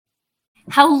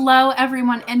Hello,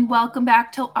 everyone, and welcome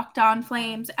back to Locked On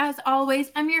Flames. As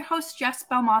always, I'm your host, Jess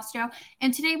Belmosto,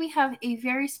 and today we have a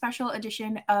very special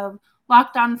edition of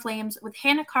Locked On Flames with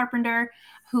Hannah Carpenter,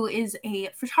 who is a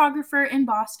photographer in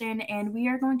Boston, and we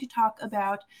are going to talk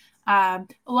about a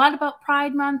lot about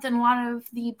Pride Month and a lot of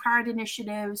the Pride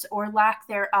initiatives or lack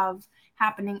thereof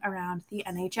happening around the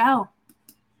NHL.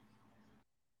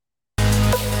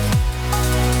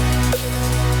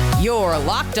 Your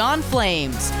Locked On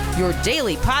Flames, your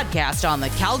daily podcast on the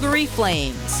Calgary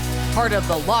Flames. Part of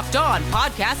the Locked On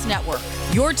Podcast Network,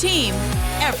 your team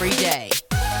every day.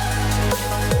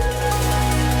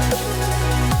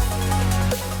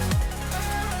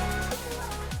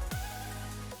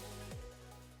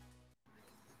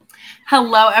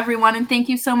 Hello, everyone, and thank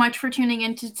you so much for tuning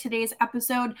into today's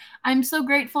episode. I'm so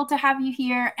grateful to have you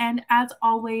here, and as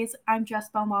always, I'm Jess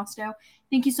Belmosto.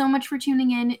 Thank you so much for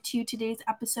tuning in to today's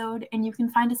episode, and you can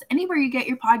find us anywhere you get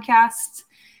your podcasts: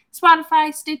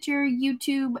 Spotify, Stitcher,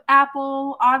 YouTube,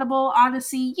 Apple, Audible,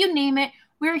 Odyssey, you name it.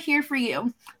 We're here for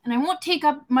you, and I won't take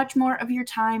up much more of your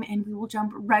time, and we will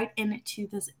jump right into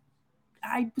this,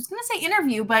 I was going to say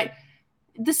interview, but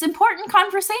this important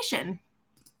conversation.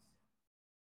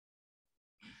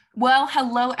 Well,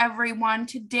 hello, everyone.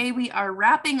 Today we are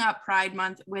wrapping up Pride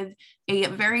Month with a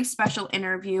very special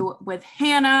interview with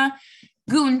Hannah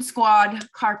Goon Squad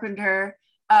Carpenter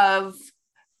of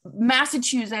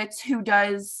Massachusetts, who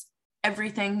does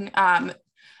everything.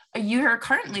 You're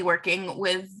currently working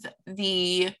with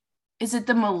is it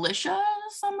the Militia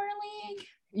Summer League?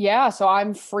 Yeah, so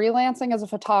I'm freelancing as a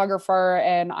photographer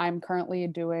and I'm currently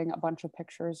doing a bunch of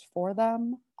pictures for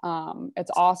them.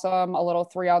 It's awesome. A little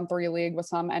 3-on-3 league with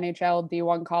some NHL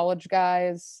D1 college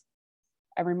guys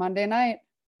every Monday night.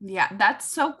 Yeah,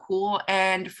 that's so cool.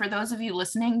 And for those of you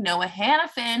listening, Noah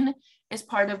Hannafin is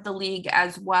part of the league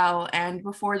as well. And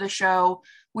before the show,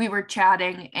 we were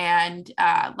chatting, and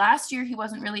last year he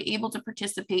wasn't really able to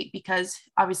participate because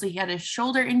obviously he had a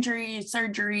shoulder injury,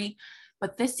 surgery.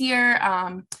 But this year,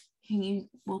 he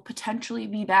will potentially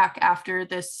be back after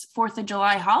this 4th of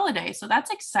July holiday. So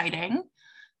that's exciting.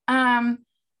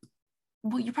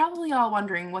 Well, you're probably all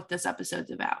wondering what this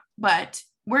episode's about, but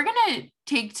we're going to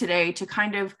take today to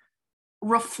kind of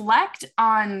reflect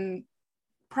on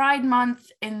Pride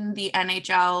Month in the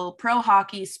NHL pro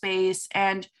hockey space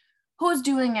and who's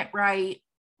doing it right,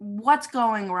 what's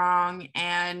going wrong,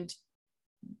 and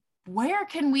where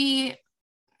can we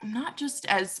not just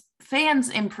as fans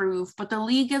improve, but the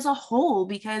league as a whole,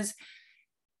 because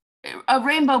a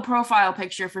rainbow profile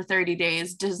picture for 30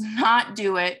 days does not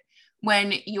do it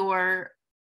when your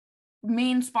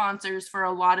main sponsors for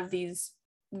a lot of these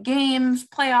games,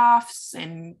 playoffs,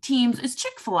 and teams is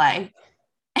Chick-fil-A.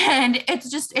 And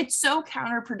it's so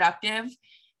counterproductive.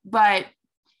 But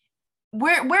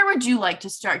where would you like to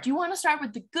start? Do you want to start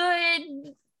with the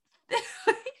good?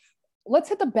 Let's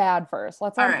hit the bad first.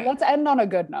 Let's end on a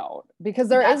good note,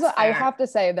 because I have to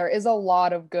say there is a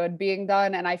lot of good being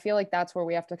done, and I feel like that's where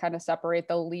we have to kind of separate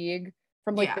the league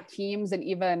from the teams, and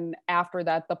even after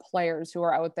that the players who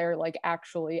are out there like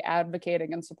actually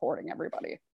advocating and supporting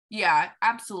everybody. Yeah,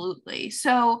 absolutely.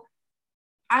 So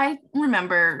I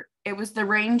remember it was the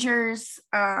Rangers,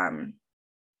 it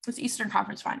was Eastern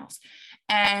Conference Finals,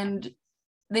 and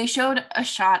they showed a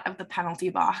shot of the penalty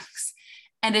box,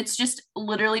 and it's just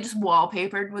literally just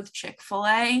wallpapered with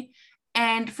Chick-fil-A.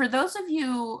 And for those of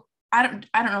you, I don't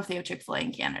know if they have Chick-fil-A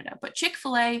in Canada, but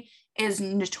Chick-fil-A is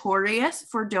notorious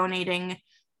for donating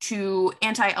to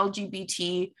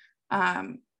anti-LGBT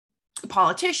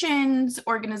politicians,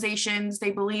 organizations.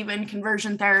 They believe in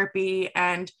conversion therapy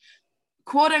and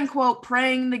quote unquote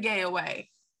praying the gay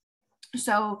away.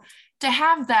 So to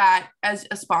have that as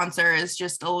a sponsor is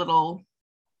just a little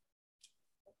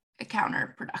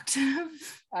counterproductive.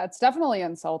 It's definitely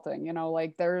insulting.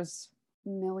 Like there's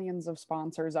millions of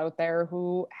sponsors out there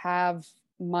who have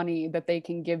money that they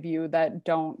can give you that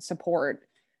don't support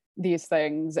these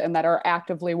things and that are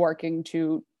actively working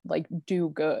to like do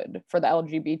good for the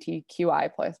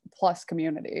LGBTQI plus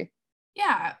community.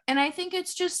 Yeah. And I think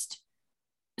it's just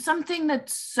something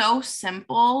that's so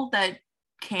simple that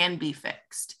can be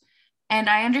fixed. And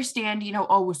I understand,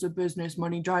 it's a business,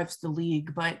 money drives the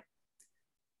league, but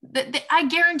I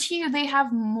guarantee you they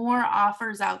have more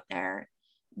offers out there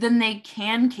than they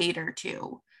can cater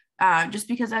to, just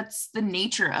because that's the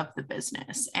nature of the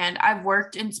business. And I've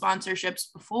worked in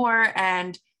sponsorships before,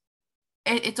 and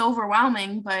it's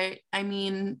overwhelming, but I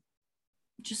mean,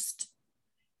 just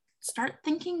start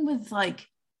thinking with like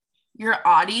your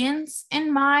audience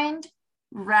in mind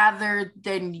rather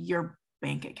than your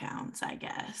bank accounts, I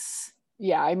guess.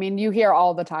 Yeah, I mean, you hear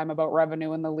all the time about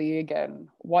revenue in the league and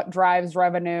what drives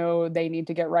revenue. They need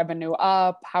to get revenue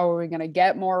up. How are we going to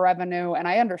get more revenue? And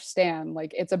I understand,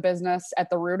 like, it's a business at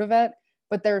the root of it,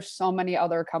 but there's so many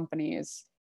other companies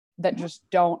that just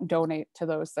don't donate to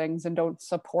those things and don't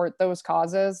support those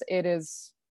causes. It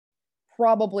is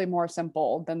probably more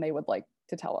simple than they would like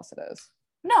to tell us it is.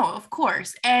 No, of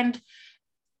course. And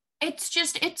it's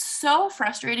so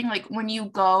frustrating. Like when you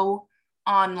go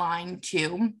online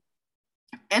too,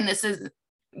 and this is,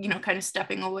 kind of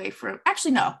stepping away from,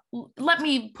 actually, no, let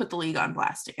me put the league on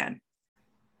blast again.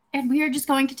 And we are just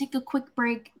going to take a quick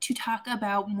break to talk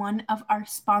about one of our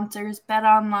sponsors,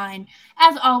 BetOnline.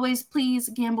 As always, please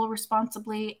gamble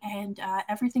responsibly, and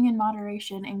everything in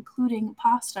moderation, including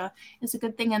pasta, is a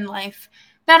good thing in life.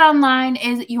 BetOnline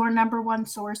is your number one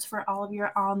source for all of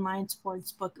your online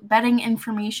sportsbook betting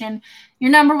information,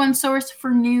 your number one source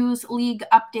for news, league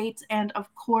updates, and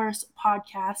of course,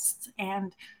 podcasts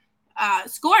and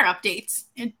score updates.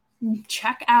 And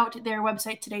check out their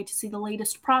website today to see the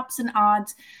latest props and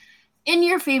odds in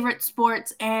your favorite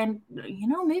sports, and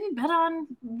maybe bet on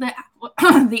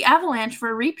the Avalanche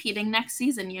for repeating next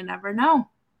season. You never know.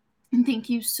 And thank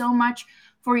you so much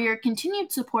for your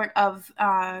continued support of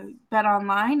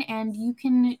BetOnline, and you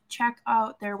can check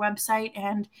out their website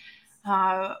and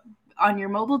on your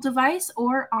mobile device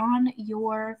or on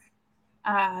your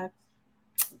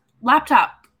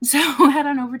laptop. So head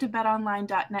on over to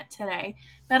betonline.net today.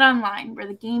 BetOnline, where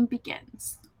the game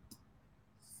begins.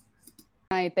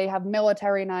 They have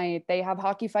military night, they have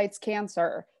Hockey Fights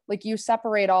Cancer. Like, you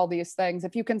separate all these things.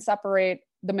 If you can separate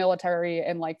the military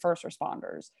and like first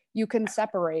responders, you can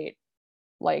separate,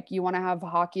 like, you want to have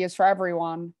hockey is for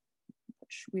everyone,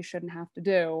 which we shouldn't have to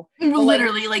do.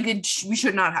 Literally, we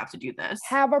should not have to do this.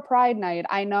 Have a pride night.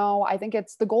 I think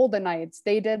it's the Golden Knights.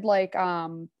 They did like, I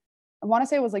want to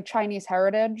say it was like Chinese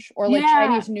Heritage or like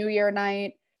Chinese New Year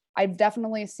night. I've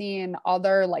definitely seen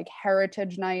other like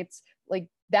heritage nights. Like,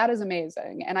 that is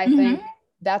amazing. And I think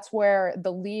that's where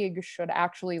the league should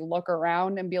actually look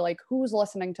around and be like, who's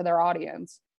listening to their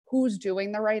audience? Who's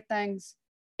doing the right things?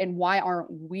 And why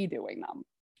aren't we doing them?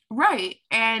 Right.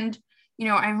 And,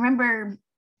 I remember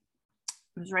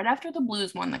it was right after the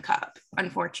Blues won the Cup,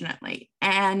 unfortunately.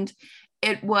 And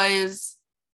it was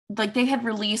like they had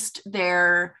released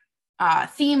their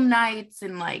theme nights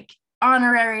and like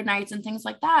honorary nights and things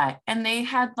like that. And they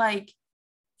had like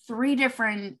 3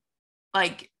 different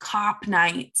like cop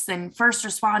nights and first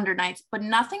responder nights, but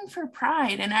nothing for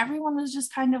pride. And everyone was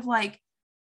just kind of like,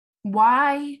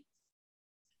 why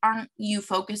aren't you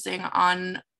focusing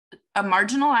on a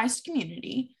marginalized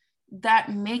community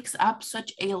that makes up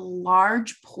such a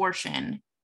large portion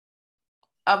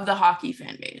of the hockey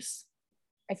fan base?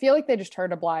 I feel like they just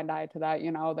turned a blind eye to that.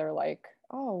 They're like,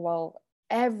 oh, well,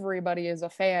 everybody is a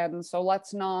fan, so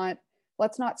let's not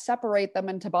separate them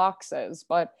into boxes.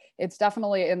 But it's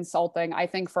definitely insulting, I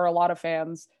think, for a lot of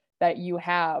fans that you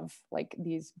have like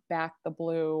these back the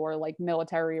blue or like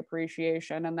military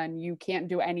appreciation, and then you can't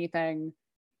do anything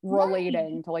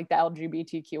relating to like the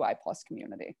LGBTQI plus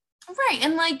community. Right.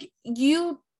 And like,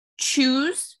 you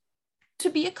choose to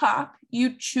be a cop,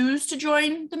 you choose to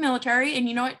join the military, and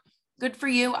you know what? Good for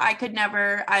you. I could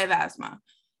never, I have asthma.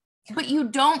 But you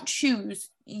don't choose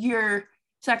your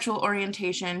sexual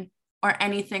orientation or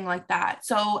anything like that.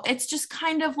 So it's just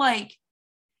kind of like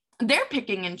they're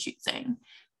picking and choosing.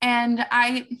 And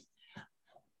I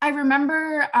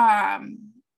remember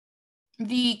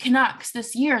the Canucks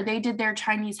this year, they did their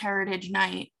Chinese Heritage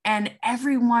Night, and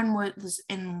everyone was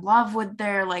in love with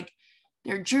their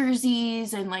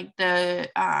jerseys and like the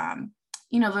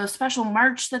the special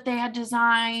merch that they had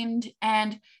designed.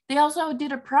 And they also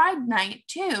did a Pride Night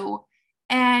too.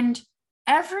 And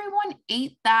everyone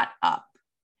ate that up.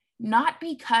 Not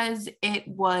because it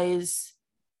was,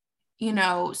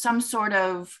 some sort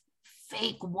of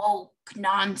fake woke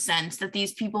nonsense that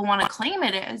these people want to claim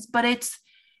it is, but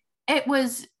it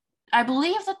was, I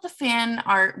believe that the fan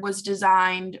art was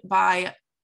designed by,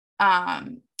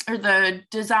 or the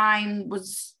design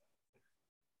was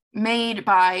made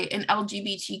by an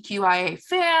LGBTQIA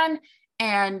fan,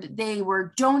 and they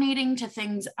were donating to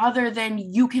things other than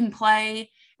You Can Play.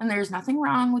 And there's nothing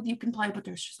wrong with You Can Play, but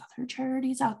there's just other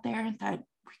charities out there that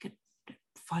we could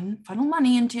funnel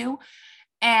money into.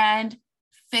 And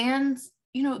fans,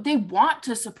 they want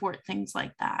to support things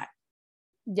like that.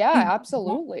 Yeah,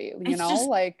 absolutely.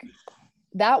 Like,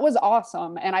 that was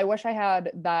awesome. And I wish I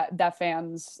had that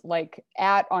fans like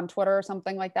on Twitter or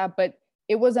something like that. But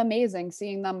it was amazing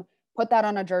seeing them put that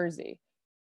on a jersey,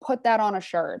 put that on a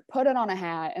shirt, put it on a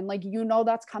hat. And like,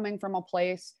 that's coming from a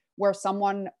place where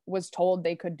someone was told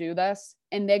they could do this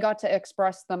and they got to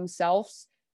express themselves.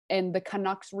 And the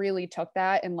Canucks really took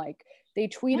that, and like they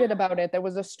tweeted about it. There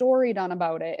was a story done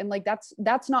about it. And like,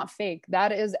 that's not fake.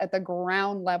 That is at the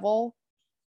ground level,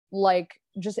 like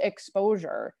just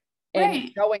exposure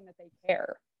and showing that they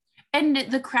care. And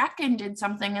the Kraken did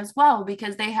something as well,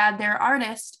 because they had their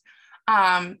artist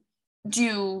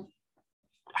do,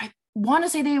 I want to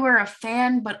say they were a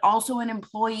fan, but also an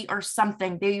employee or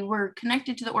something. They were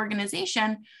connected to the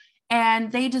organization,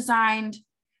 and they designed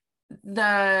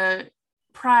the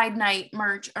Pride Night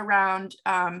merch around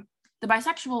the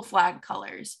bisexual flag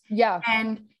colors. Yeah.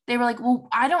 And they were like, well,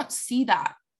 I don't see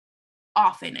that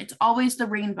often. It's always the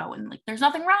rainbow. And like, there's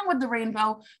nothing wrong with the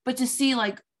rainbow, but to see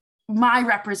like my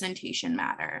representation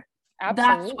matter.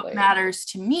 Absolutely. That's what matters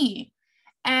to me.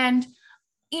 And,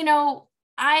 you know,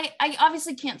 I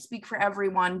obviously can't speak for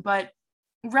everyone, but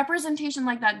representation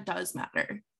like that does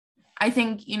matter. I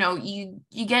think, you know, you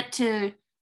get to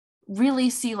really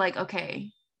see like,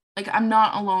 okay, like I'm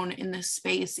not alone in this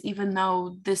space, even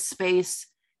though this space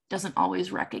doesn't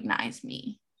always recognize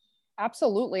me.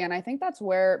 Absolutely. And I think that's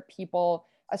where people,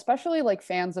 especially like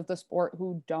fans of the sport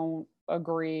who don't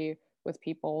agree with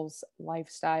people's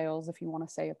lifestyles, if you want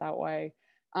to say it that way,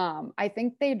 I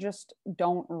think they just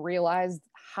don't realize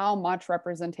how much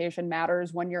representation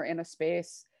matters when you're in a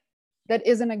space that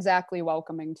isn't exactly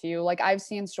welcoming to you. Like I've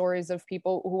seen stories of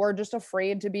people who are just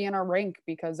afraid to be in a rink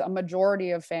because a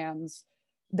majority of fans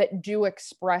that do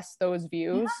express those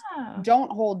views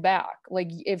don't hold back. Like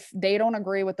if they don't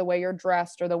agree with the way you're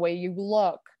dressed or the way you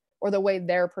look or the way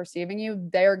they're perceiving you,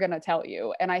 they're going to tell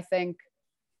you. And I think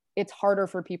it's harder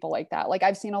for people like that. Like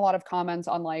I've seen a lot of comments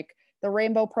on like the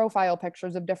rainbow profile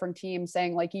pictures of different teams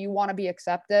saying like, you want to be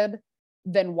accepted,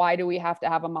 then why do we have to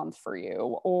have a month for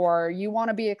you? Or you want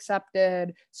to be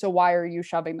accepted, so why are you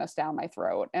shoving this down my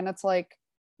throat? And it's like,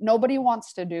 nobody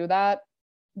wants to do that.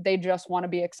 They just want to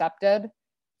be accepted.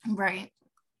 Right.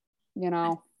 You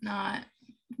know, not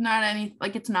any,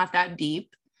 like, it's not that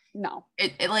deep. No,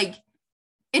 it like,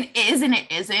 it is and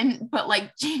it isn't, but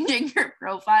like changing your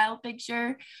profile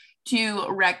picture to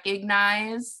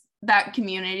recognize that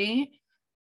community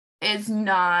is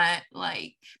not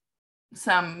like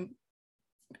some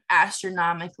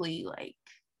astronomically like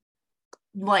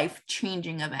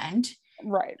life-changing event.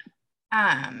 Right.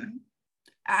 I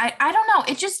don't know.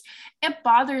 It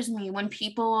bothers me when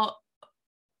people,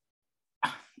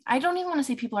 I don't even want to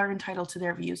say people are entitled to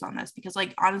their views on this, because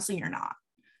like, honestly, you're not.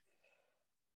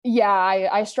 Yeah,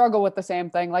 I struggle with the same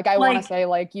thing. Like I want to say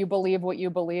like, you believe what you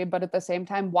believe, but at the same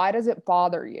time, why does it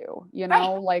bother you? You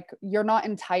know, like you're not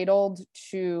entitled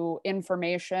to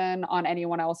information on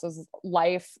anyone else's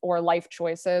life or life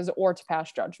choices or to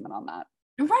pass judgment on that.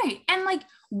 Right. And like,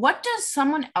 what does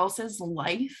someone else's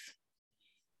life,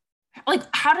 like,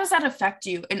 how does that affect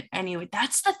you in any way?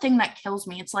 That's the thing that kills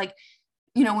me. It's like,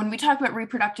 you know, when we talk about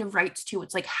reproductive rights too,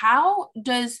 it's like, how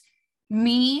does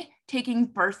me taking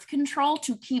birth control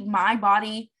to keep my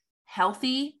body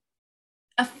healthy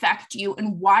affect you?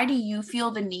 And why do you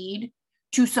feel the need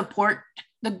to support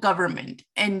the government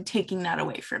and taking that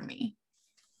away from me?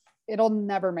 It'll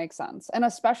never make sense. And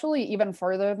especially even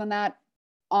further than that,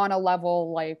 on a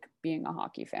level like being a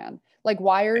hockey fan. Like,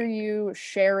 why are you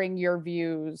sharing your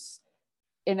views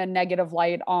in a negative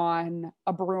light on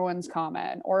a Bruins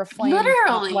comment or a Flames,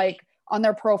 literally, like on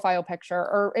their profile picture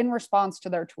or in response to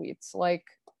their tweets? Like,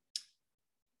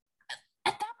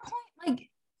 at that point, like,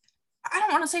 I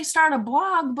don't want to say start a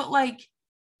blog, but like,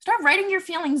 start writing your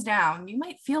feelings down. You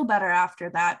might feel better after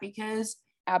that, because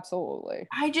absolutely,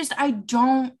 I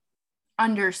don't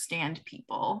understand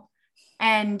people.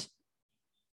 And,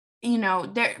 you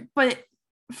know, but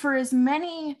for as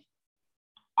many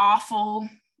awful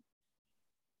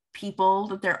people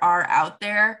that there are out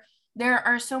there, there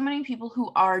are so many people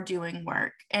who are doing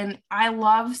work. And I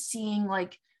love seeing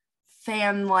like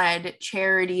fan-led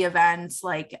charity events,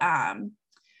 like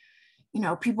you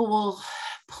know, people will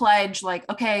pledge like,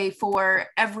 okay, for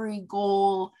every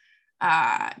goal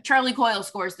Charlie Coyle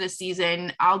scores this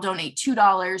season, I'll donate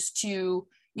 $2 to, you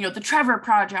know, the Trevor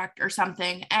Project or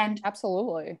something. And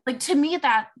absolutely, like, to me,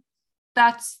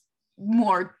 that's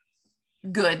more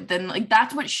good than, like,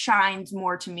 that's what shines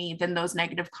more to me than those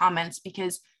negative comments,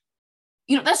 because,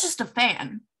 you know, that's just a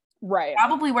fan, right?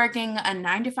 Probably working a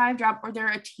 9-to-5 job, or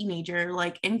they're a teenager,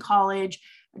 like in college,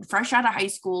 fresh out of high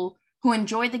school, who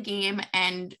enjoy the game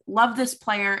and love this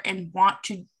player and want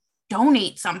to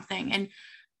donate something. And,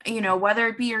 you know, whether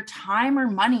it be your time or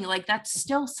money, like, that's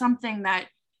still something that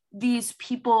these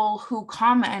people who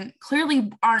comment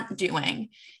clearly aren't doing.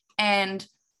 And,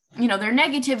 you know, their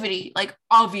negativity, like,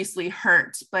 obviously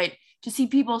hurts, but to see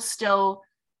people still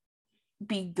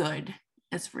be good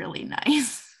is really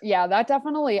nice. Yeah, that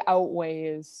definitely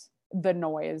outweighs the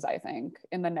noise, I think,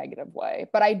 in the negative way.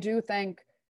 But I do think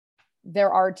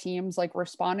there are teams like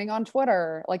responding on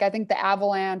Twitter. Like I think the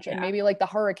Avalanche and maybe like the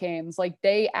Hurricanes, like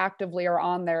they actively are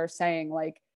on there saying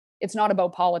like, it's not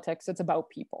about politics, it's about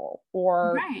people.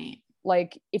 Or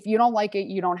like, if you don't like it,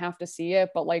 you don't have to see it.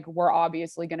 But like, we're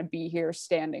obviously going to be here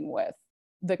standing with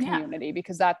the community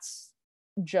because that's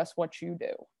just what you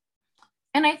do.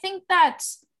 And I think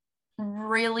that's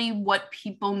really what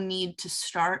people need to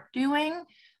start doing.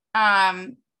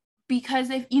 Because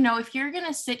if you're going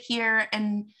to sit here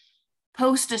and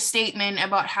post a statement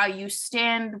about how you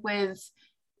stand with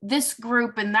this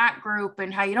group and that group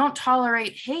and how you don't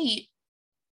tolerate hate,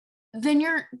 then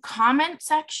your comment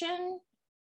section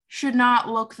should not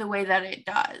look the way that it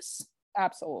does.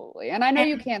 Absolutely. And I know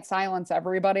you can't silence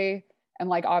everybody. And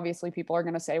like, obviously people are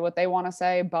going to say what they want to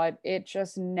say, but it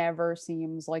just never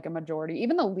seems like a majority,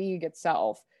 even the league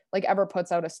itself, like ever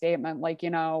puts out a statement like,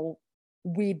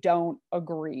 we don't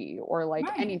agree or like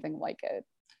anything like it.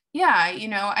 Yeah.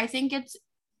 I think it's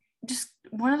just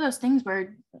one of those things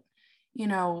where,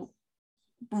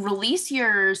 release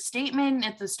your statement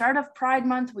at the start of Pride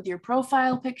Month with your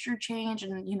profile picture change.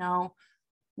 And,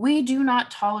 we do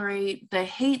not tolerate the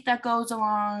hate that goes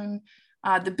along,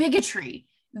 the bigotry,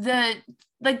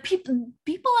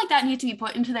 people like that need to be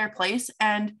put into their place.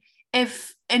 And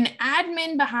if an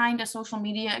admin behind a social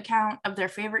media account of their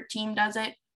favorite team does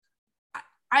it,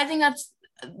 I think that's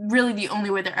really the only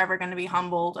way they're ever going to be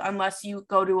humbled, unless you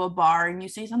go to a bar and you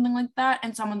say something like that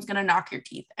and someone's going to knock your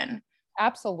teeth in.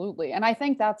 Absolutely. And I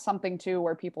think that's something too,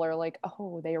 where people are like,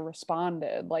 oh, they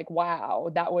responded, like,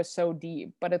 wow, that was so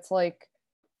deep. But it's like,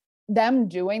 them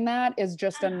doing that is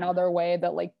just another way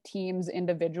that like teams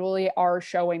individually are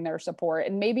showing their support.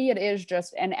 And maybe it is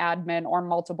just an admin or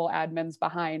multiple admins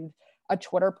behind a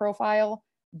Twitter profile,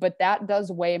 but that does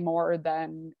way more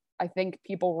than I think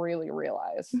people really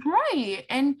realize. Right.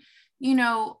 And,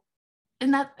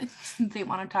 and that they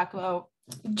want to talk about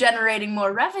generating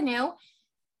more revenue.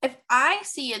 If I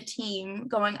see a team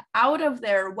going out of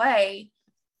their way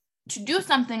to do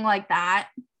something like that,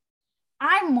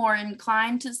 I'm more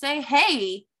inclined to say,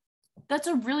 hey, that's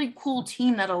a really cool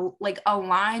team that like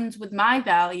aligns with my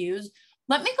values.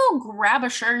 Let me go grab a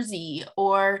jersey,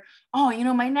 or,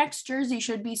 my next jersey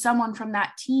should be someone from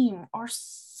that team or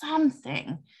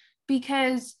something.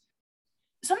 Because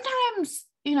sometimes,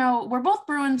 we're both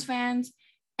Bruins fans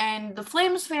and the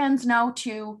Flames fans know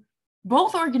too,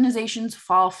 both organizations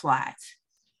fall flat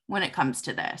when it comes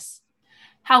to this.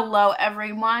 Hello,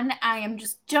 everyone. I am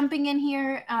just jumping in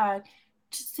here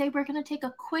to say we're going to take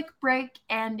a quick break.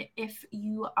 And if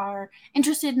you are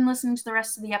interested in listening to the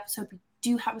rest of the episode, we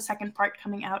do have a second part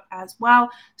coming out as well.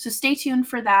 So stay tuned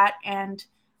for that and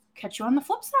catch you on the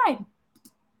flip side.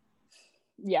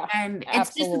 Yeah. And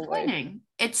it's disappointing.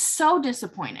 It's so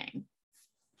disappointing.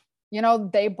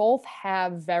 They both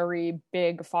have very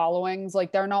big followings.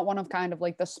 Like they're not one of kind of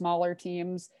like the smaller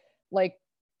teams. Like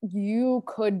you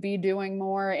could be doing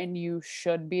more and you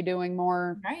should be doing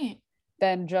more. Right.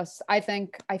 Than just, I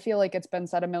feel like it's been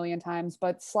said a million times,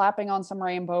 but slapping on some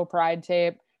rainbow pride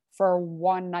tape for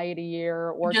one night a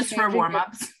year or just for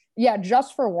warm-ups.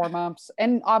 Just for warm-ups.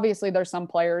 And obviously there's some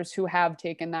players who have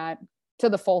taken that to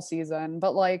the full season,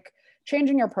 but like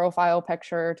changing your profile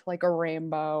picture to like a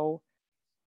rainbow.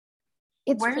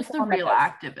 Where's the real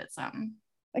activism?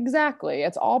 Exactly.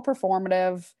 It's all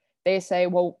performative. They say,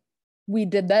 well, we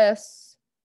did this,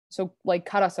 so like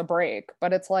cut us a break.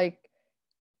 But it's like,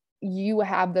 you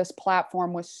have this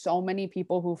platform with so many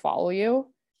people who follow you,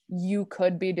 you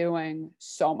could be doing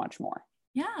so much more.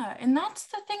 Yeah. And that's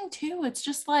the thing too. It's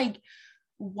just like,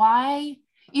 why,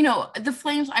 the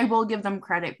Flames, I will give them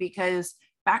credit because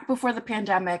back before the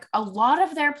pandemic, a lot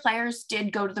of their players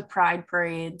did go to the pride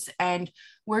parades and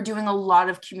we're doing a lot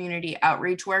of community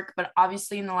outreach work. But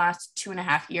obviously in the last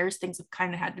 2.5 years, things have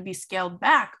kind of had to be scaled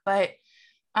back. But,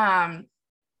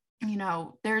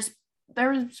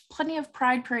 there was plenty of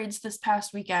pride parades this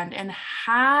past weekend, and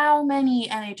how many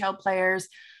NHL players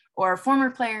or former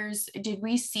players did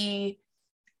we see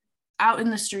out in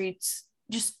the streets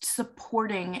just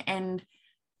supporting and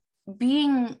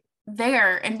being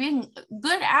there and being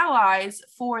good allies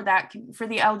for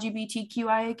the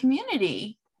LGBTQIA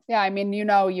community? Yeah, I mean,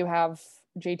 you have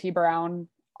JT Brown,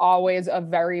 always a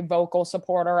very vocal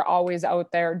supporter, always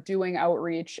out there doing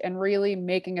outreach and really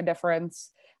making a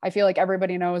difference. I feel like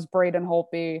everybody knows Braden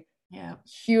Holtby,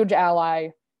 huge ally.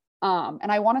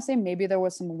 And I want to say maybe there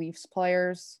was some Leafs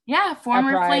players. Yeah,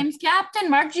 former Flames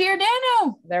captain Mark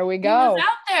Giordano. There we go. He was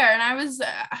out there, and I was,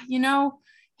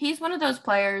 he's one of those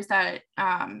players that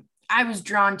I was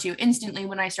drawn to instantly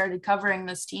when I started covering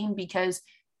this team because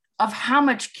of how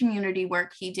much community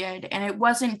work he did. And it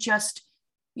wasn't just,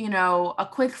 you know, a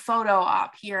quick photo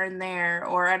op here and there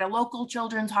or at a local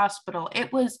children's hospital.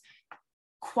 It was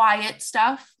quiet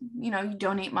stuff. You know, you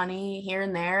donate money here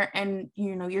and there, and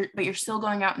you know, you're still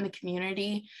going out in the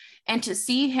community. And to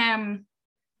see him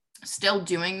still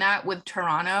doing that with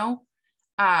Toronto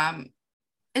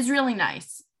is really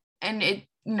nice. And it,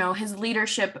 you know, his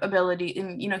leadership ability,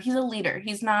 and you know, he's a leader.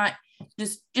 He's not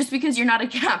just because you're not a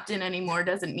captain anymore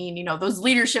doesn't mean, you know, those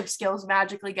leadership skills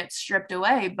magically get stripped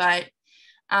away. But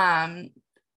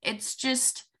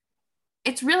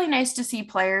it's really nice to see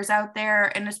players out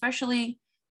there, and especially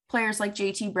players like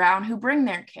JT Brown, who bring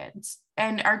their kids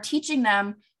and are teaching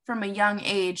them from a young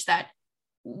age that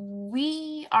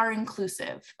we are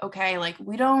inclusive. Okay. Like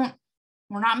we're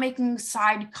not making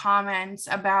side comments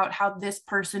about how this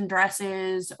person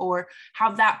dresses or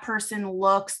how that person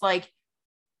looks. Like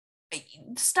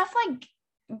stuff like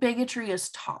bigotry is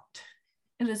taught.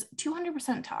 It is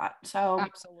 200% taught. So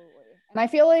absolutely. And I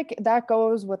feel like that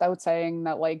goes without saying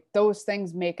that like those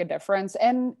things make a difference.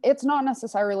 And it's not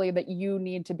necessarily that you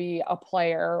need to be a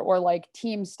player or like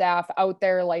team staff out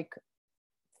there like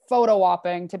photo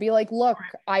opping to be like, look,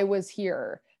 I was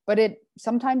here. But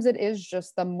sometimes it is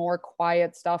just the more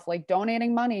quiet stuff, like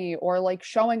donating money or like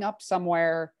showing up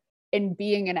somewhere and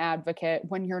being an advocate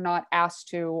when you're not asked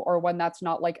to, or when that's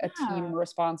not like a team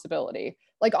responsibility.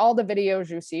 Like all the videos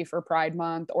you see for Pride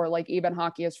Month or like even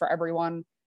Hockey is for Everyone,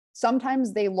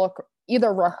 sometimes they look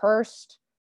either rehearsed,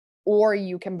 or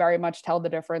you can very much tell the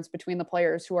difference between the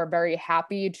players who are very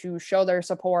happy to show their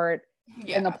support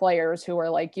and the players who are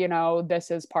like, you know, this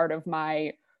is part of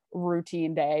my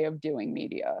routine day of doing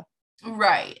media.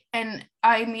 Right. And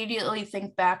I immediately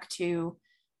think back to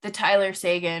the Tyler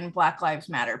Sagan Black Lives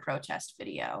Matter protest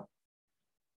video.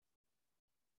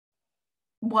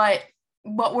 What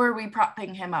were we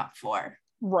propping him up for?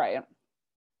 Right.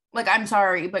 Like, I'm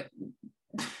sorry, but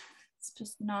it's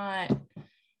just not,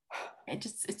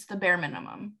 it's the bare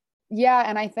minimum. Yeah.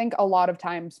 And I think a lot of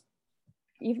times,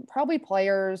 even probably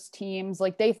players, teams,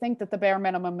 like they think that the bare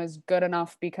minimum is good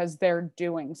enough because they're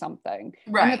doing something.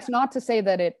 Right. And it's not to say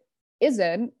that it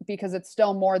isn't, because it's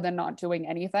still more than not doing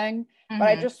anything. Mm-hmm. But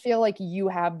I just feel like you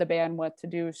have the bandwidth to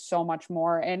do so much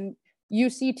more. And you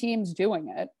see teams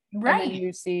doing it. Right. And then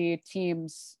you see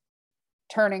teams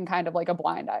turning kind of like a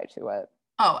blind eye to it.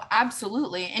 Oh,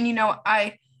 absolutely. And, you know,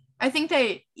 I think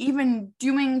that even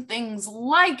doing things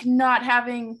like not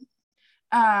having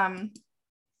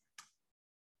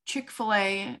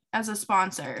Chick-fil-A as a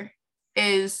sponsor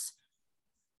is,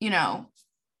 you know,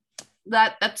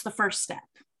 that's the first step.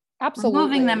 Absolutely.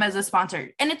 Removing them as a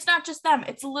sponsor. And it's not just them.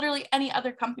 It's literally any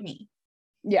other company.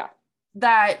 Yeah.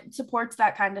 That supports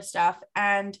that kind of stuff.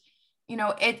 And, you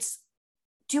know, it's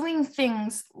doing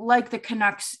things like the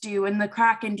Canucks do and the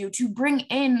Kraken do to bring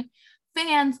in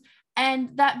fans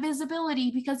and that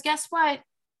visibility, because guess what?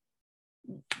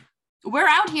 We're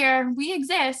out here. We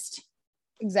exist.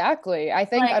 Exactly. I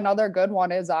think another good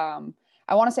one is, I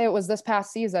want to say it was this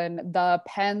past season, the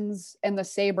Pens and the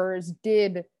Sabres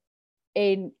did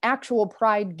an actual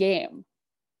Pride game,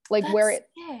 like That's where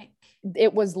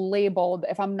it was labeled,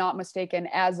 if I'm not mistaken,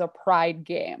 as a Pride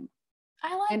game.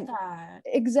 I like that.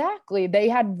 Exactly. They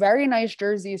had very nice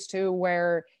jerseys too,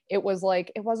 where it was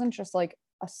like, it wasn't just like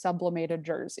a sublimated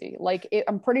jersey. Like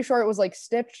I'm pretty sure it was like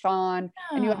stitched on,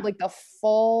 and you had like the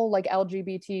full like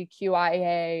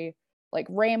LGBTQIA like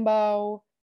rainbow.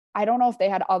 I don't know if they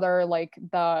had other like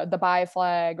the bi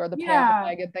flag or the panda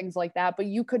flag and things like that, but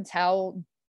you could tell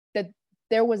that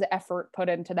there was effort put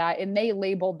into that, and they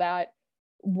labeled that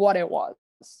what it was.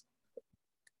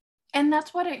 And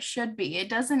that's what it should be. It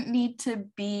doesn't need to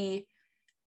be,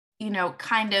 you know,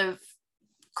 kind of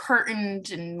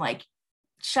curtained and like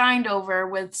shined over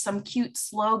with some cute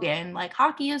slogan like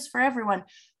hockey is for everyone,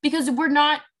 because we're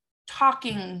not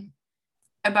talking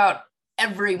about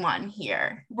everyone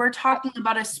here. We're talking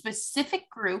about a specific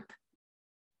group.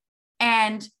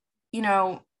 And, you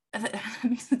know, that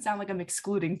makes it sound like I'm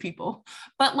excluding people,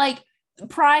 but like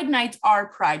Pride nights are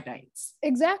Pride nights.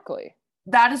 Exactly.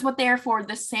 That is what they are for,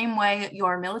 the same way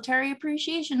your military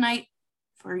appreciation night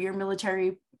for your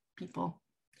military people.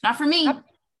 Not for me.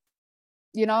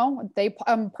 You know,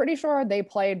 I'm pretty sure they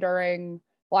play during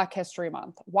Black History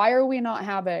Month. Why are we not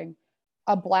having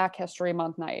a Black History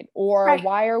Month night? Or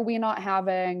why are we not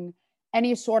having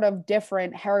any sort of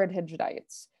different heritage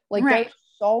nights? Like there's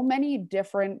so many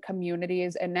different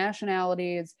communities and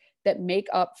nationalities that make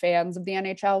up fans of the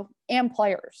NHL and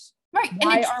players. Right.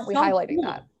 Why aren't we highlighting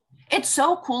that? It's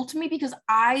so cool to me because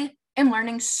I am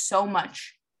learning so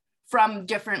much from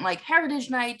different like heritage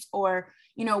nights, or,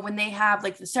 you know, when they have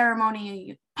like the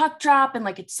ceremony puck drop and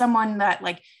like it's someone that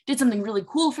like did something really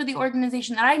cool for the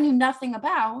organization that I knew nothing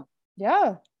about.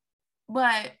 Yeah.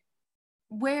 But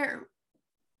where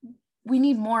we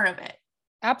need more of it.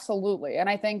 Absolutely. And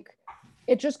I think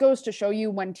it just goes to show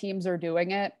you when teams are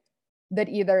doing it, that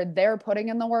either they're putting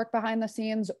in the work behind the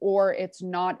scenes or it's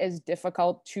not as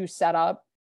difficult to set up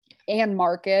and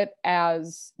market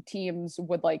as teams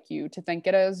would like you to think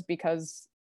it is, because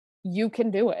you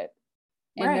can do it.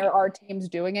 And Right. there are teams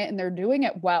doing it and they're doing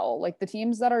it well. Like the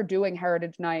teams that are doing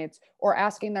heritage nights or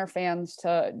asking their fans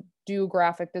to do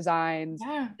graphic designs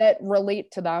that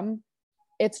relate to them,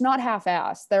 it's not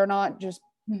half-assed. They're not just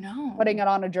putting it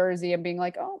on a jersey and being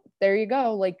like, oh, there you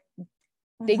go. Like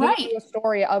they give you a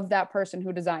story of that person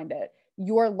who designed it.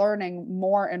 You're learning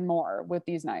more and more with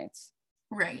these nights.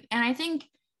 Right. And I think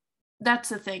that's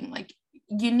the thing. Like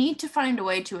you need to find a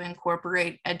way to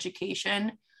incorporate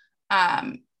education,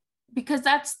 because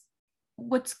that's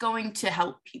what's going to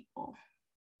help people.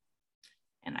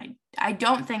 And I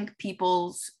don't think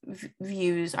people's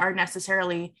views are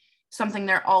necessarily something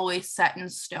they're always set in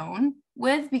stone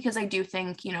with, because I do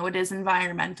think, you know, it is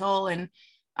environmental and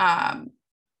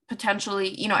potentially,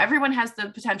 you know, everyone has the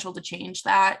potential to change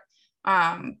that.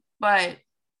 But,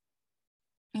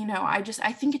 you know, I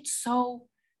think it's so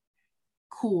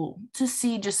cool to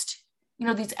see just, you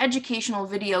know, these educational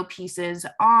video pieces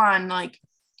on like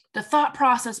the thought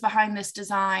process behind this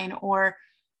design, or,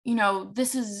 you know,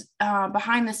 this is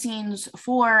behind the scenes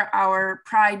for our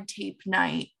Pride tape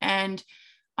night. And,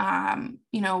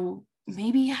 you know,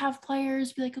 maybe have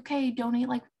players be like, okay, donate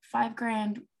like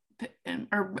 $5,000,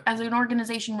 or as an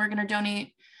organization, we're going to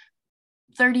donate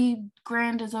 30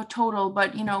 grand as a total,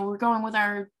 but, you know, we're going with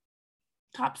our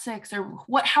top 6 or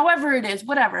what, however it is,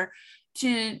 whatever,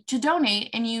 to donate.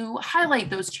 And you highlight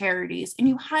those charities and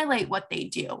you highlight what they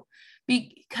do,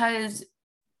 because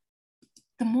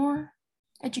the more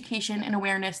education and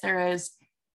awareness there is,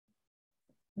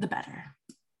 the better.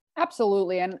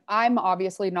 Absolutely. And I'm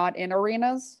obviously not in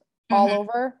arenas all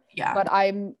over, but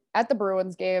I'm at the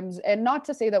Bruins games. And not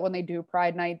to say that when they do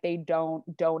Pride Night, they don't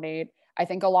donate. I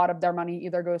think a lot of their money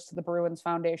either goes to the Bruins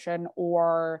Foundation,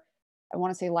 or I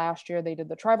want to say last year they did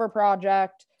the Trevor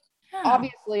Project. Yeah.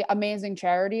 Obviously amazing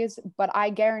charities, but I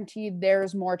guarantee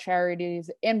there's more charities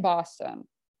in Boston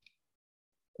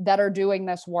that are doing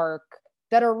this work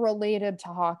that are related to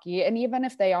hockey. And even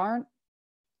if they aren't,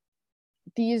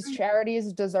 these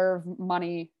charities deserve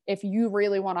money. If you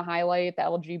really want to highlight the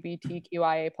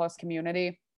LGBTQIA+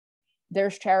 community,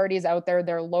 there's charities out there,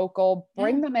 they're local,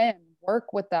 bring them in,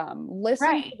 work with them,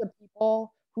 listen to the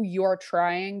people who you're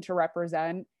trying to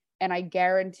represent. And I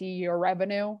guarantee your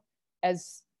revenue,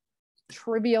 as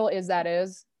trivial as that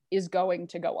is going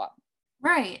to go up.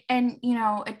 Right. And, you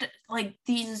know, like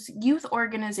these youth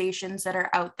organizations that are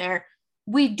out there,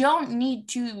 we don't need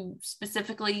to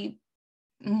specifically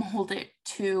mold it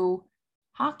to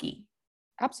hockey.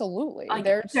 Absolutely. Like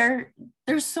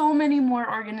there's so many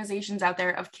more organizations out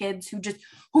there of kids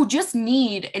who just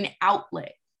need an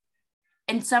outlet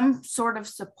and some sort of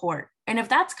support. And if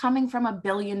that's coming from a $1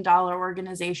 billion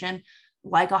organization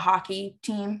like a hockey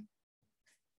team,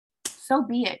 so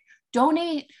be it.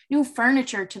 Donate new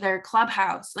furniture to their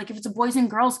clubhouse. Like if it's a boys and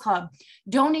girls club,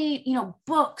 donate, you know,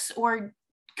 books or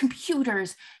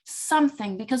computers,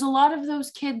 something, because a lot of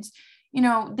those kids, you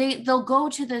know, they'll go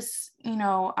to this, you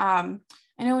know, I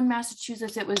know in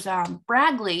Massachusetts it was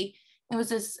Bragley. It was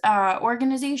this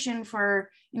organization for,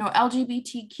 you know,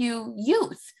 LGBTQ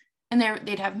youth, and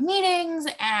they'd have meetings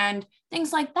and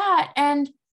things like that. And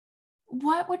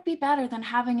what would be better than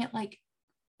having it like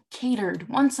catered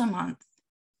once a month?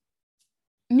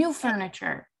 New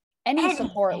furniture, any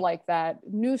support like that,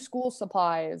 new school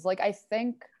supplies. Like I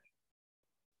think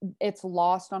it's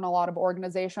lost on a lot of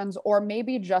organizations, or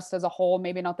maybe just as a whole,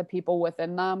 maybe not the people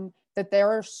within them, that there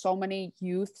are so many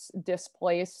youths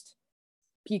displaced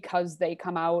because they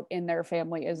come out and their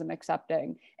family isn't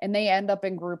accepting, and they end up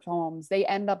in group homes, they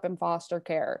end up in foster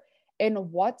care.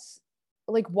 And what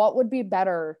would be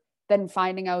better than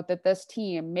finding out that this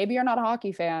team, maybe you're not a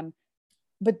hockey fan,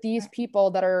 but these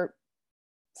people that are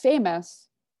famous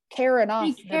care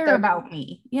enough, they care about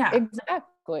me. Yeah,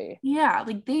 exactly. Yeah,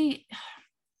 like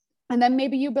and then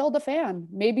maybe you build a fan,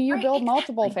 maybe you build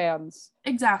multiple fans.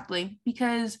 Exactly.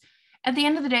 Because at the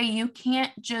end of the day, you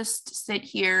can't just sit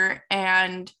here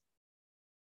and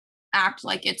act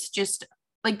like it's just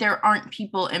like there aren't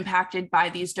people impacted by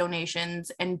these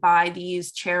donations and by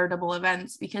these charitable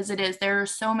events, because there are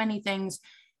so many things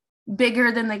bigger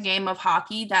than the game of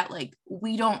hockey that like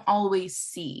we don't always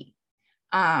see.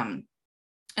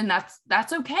 And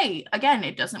that's okay. Again,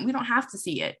 we don't have to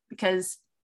see it, because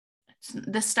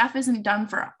this stuff isn't done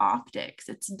for optics.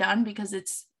 It's done because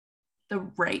it's the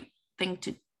right thing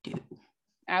to do.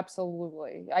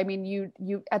 Absolutely. I mean, you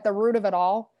at the root of it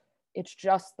all, it's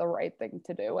just the right thing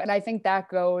to do. And I think that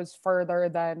goes further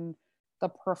than the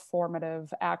performative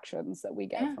actions that we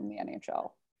get from the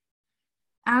NHL.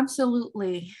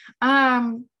 Absolutely.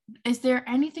 Is there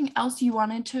anything else you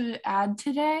wanted to add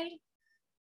today?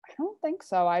 I don't think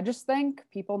so. I just think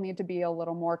people need to be a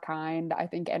little more kind. I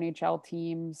think NHL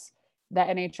teams, the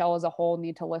NHL as a whole,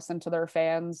 need to listen to their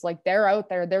fans. Like, they're out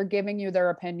there, they're giving you their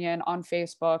opinion on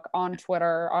Facebook, on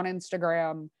Twitter, on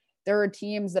Instagram. There are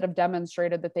teams that have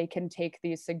demonstrated that they can take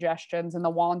these suggestions and the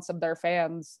wants of their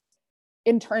fans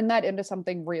and turn that into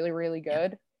something really, really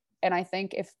good. And I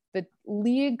think if the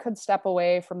league could step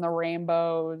away from the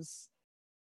rainbows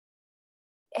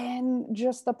and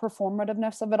just the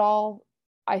performativeness of it all,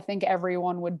 I think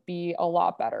everyone would be a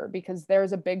lot better, because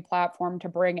there's a big platform to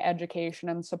bring education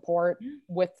and support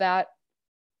with that.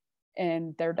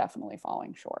 And they're definitely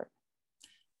falling short.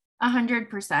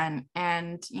 100%.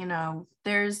 And, you know,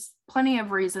 there's plenty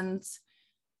of reasons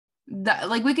that,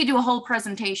 like, we could do a whole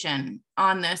presentation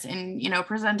on this and, you know,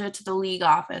 present it to the league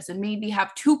office and maybe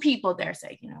have two people there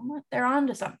say, you know what, they're on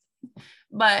to something.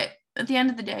 But at the end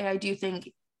of the day, I do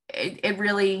think it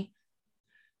really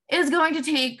is going to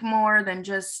take more than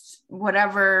just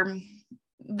whatever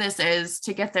this is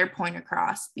to get their point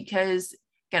across, because,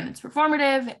 again, it's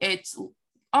performative, it's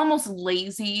almost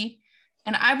lazy,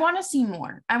 and I want to see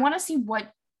more. I want to see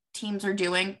what teams are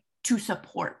doing to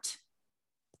support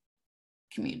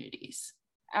communities.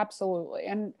 Absolutely.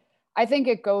 And I think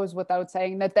it goes without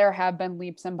saying that there have been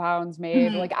leaps and bounds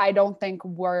made. Like, I don't think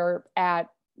we're at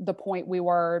the point we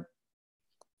were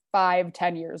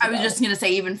 5-10 years ago. I was just going to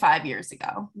say even 5 years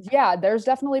ago. Yeah, there's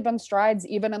definitely been strides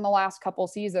even in the last couple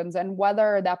seasons. And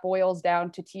whether that boils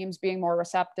down to teams being more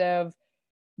receptive,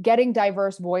 getting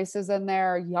diverse voices in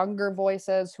there, younger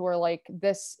voices who are like,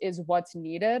 this is what's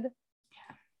needed,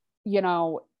 you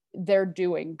know, they're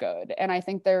doing good. And I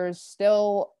think there's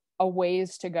still a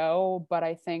ways to go, but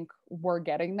I think we're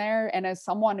getting there. And as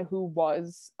someone who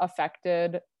was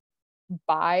affected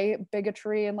by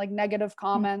bigotry and like negative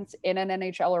comments in an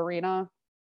NHL arena,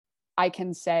 I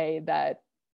can say that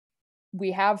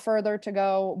we have further to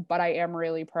go, but I am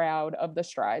really proud of the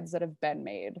strides that have been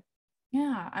made.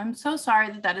 Yeah, I'm so sorry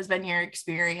that has been your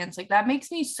experience. Like, that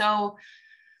makes me so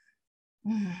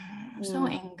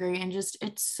angry, and just,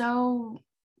 it's so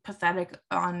pathetic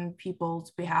on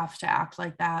people's behalf to act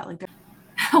like that. Like,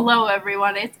 hello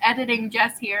everyone, it's Editing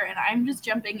Jess here, and I'm just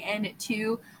jumping in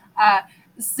to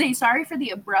say sorry for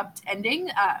the abrupt ending.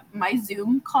 My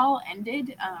Zoom call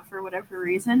ended for whatever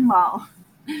reason while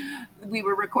we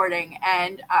were recording,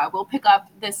 and we'll pick up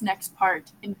this next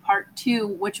part in part 2,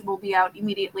 which will be out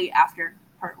immediately after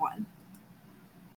part 1.